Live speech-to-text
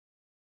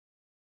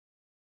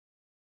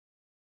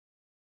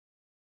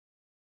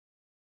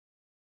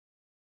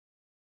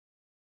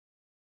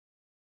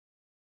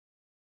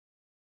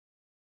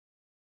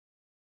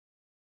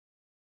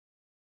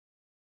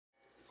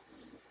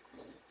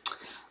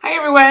Hi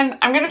everyone,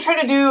 I'm going to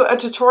try to do a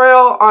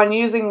tutorial on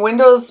using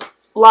Windows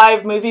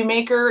Live Movie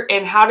Maker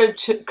and how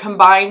to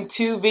combine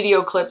two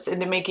video clips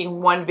into making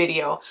one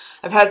video.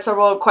 I've had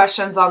several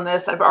questions on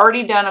this. I've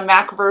already done a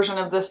Mac version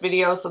of this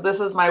video, so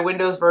this is my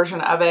Windows version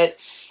of it.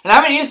 And I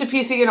haven't used a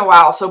PC in a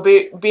while, so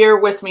bear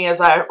with me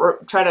as I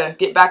try to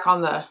get back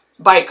on the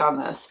bike on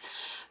this.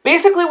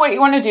 Basically what you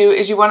want to do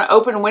is you want to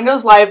open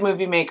Windows Live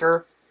Movie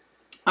Maker.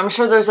 I'm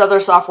sure there's other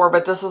software,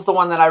 but this is the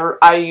one that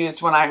I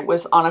used when I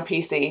was on a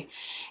PC.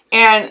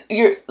 And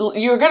you're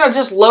going to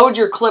just load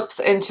your clips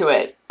into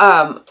it.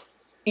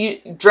 You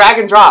drag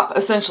and drop,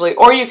 essentially.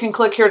 Or you can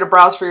click here to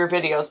browse for your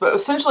videos. But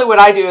essentially what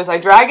I do is I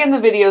drag in the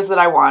videos that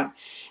I want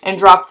and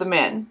drop them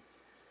in.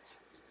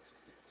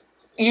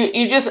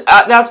 You just,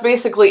 that's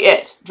basically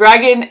it.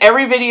 Drag in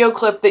every video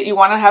clip that you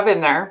want to have in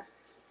there.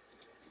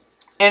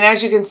 And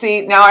as you can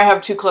see, now I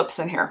have two clips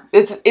in here.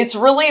 It's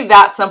really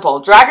that simple.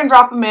 Drag and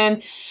drop them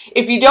in.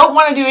 If you don't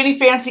want to do any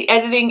fancy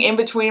editing in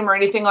between them or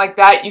anything like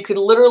that, you could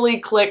literally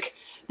click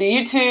the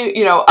YouTube,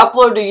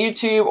 upload to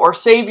YouTube or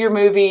save your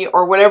movie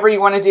or whatever you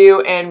want to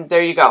do, and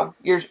there you go.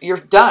 You're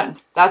done.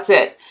 That's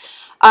it.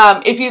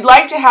 If you'd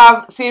like to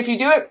have, see if you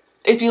do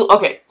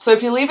it, so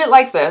if you leave it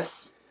like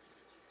this,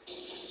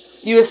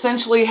 you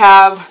essentially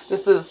have,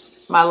 this is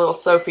my little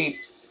Sophie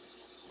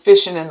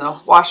fishing in the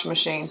washing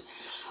machine.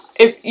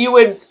 If you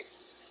would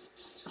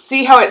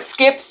see how it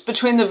skips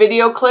between the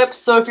video clips.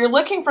 So if you're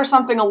looking for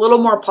something a little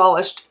more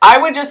polished, I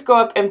would just go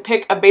up and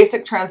pick a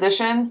basic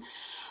transition.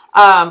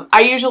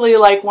 I usually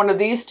like one of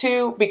these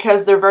two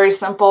because they're very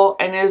simple.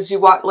 And as you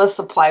want, let's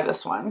apply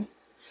this one.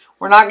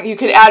 You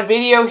could add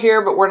video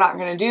here, but we're not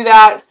going to do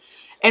that.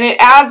 And it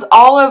adds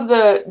all of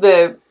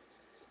the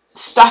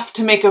stuff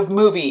to make a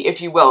movie,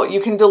 if you will. You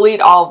can delete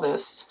all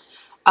this.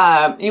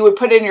 You would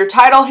put in your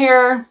title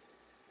here,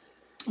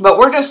 but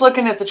we're just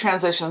looking at the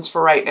transitions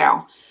for right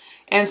now.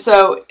 And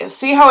so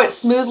see how it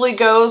smoothly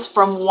goes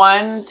from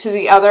one to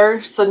the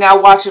other. So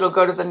now watch, it'll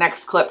go to the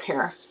next clip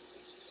here.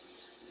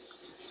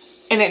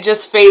 And it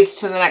just fades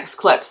to the next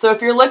clip. So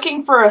if you're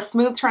looking for a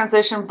smooth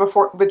transition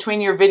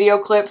between your video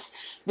clips,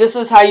 this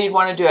is how you'd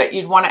want to do it.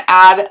 You'd want to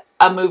add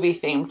a movie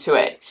theme to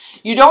it.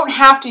 You don't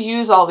have to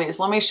use all these.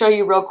 Let me show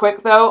you real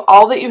quick though.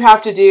 All that you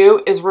have to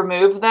do is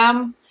remove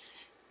them,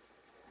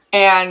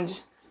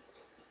 and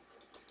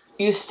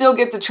you still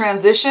get the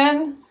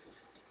transition,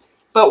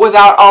 but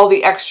without all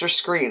the extra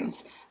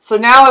screens. So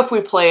now if we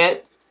play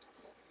it,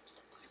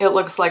 it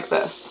looks like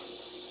this.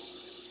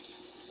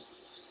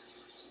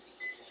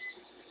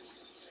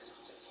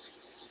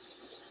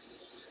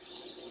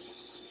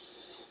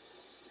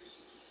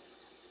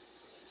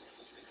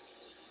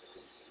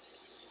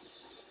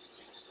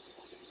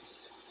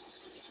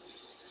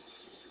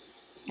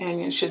 And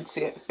you should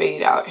see it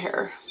fade out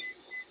here.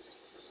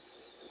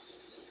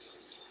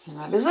 And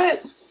that is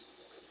it.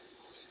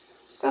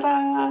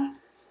 Ta-da!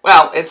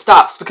 Well, it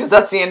stops because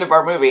that's the end of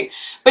our movie.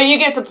 But you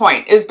get the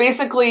point. Is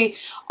basically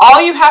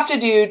all you have to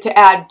do to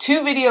add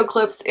two video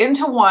clips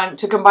into one,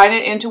 to combine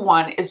it into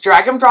one, is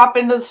drag and drop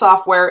into the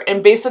software,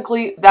 and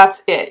basically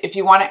that's it. If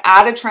you want to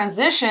add a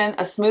transition,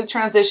 a smooth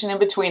transition in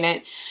between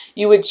it,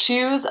 you would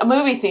choose a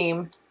movie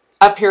theme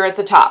up here at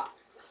the top.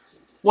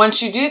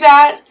 Once you do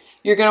that,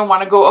 you're going to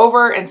want to go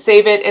over and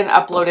save it and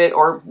upload it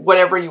or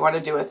whatever you want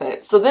to do with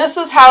it. So this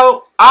is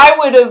how I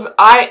would have,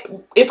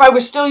 if I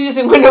was still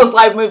using Windows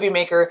Live Movie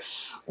Maker,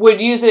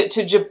 would use it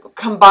to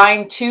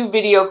combine two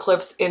video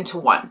clips into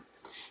one.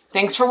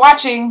 Thanks for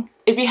watching.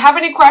 If you have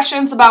any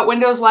questions about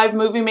Windows Live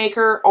Movie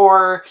Maker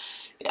or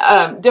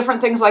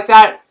different things like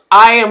that,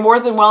 I am more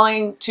than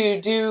willing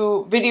to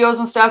do videos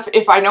and stuff.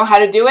 If I know how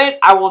to do it,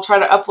 I will try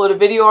to upload a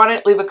video on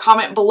it. Leave a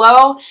comment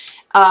below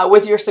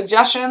with your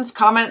suggestions,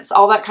 comments,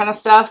 all that kind of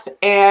stuff.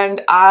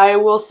 And I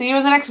will see you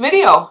in the next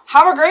video.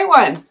 Have a great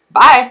one.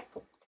 Bye.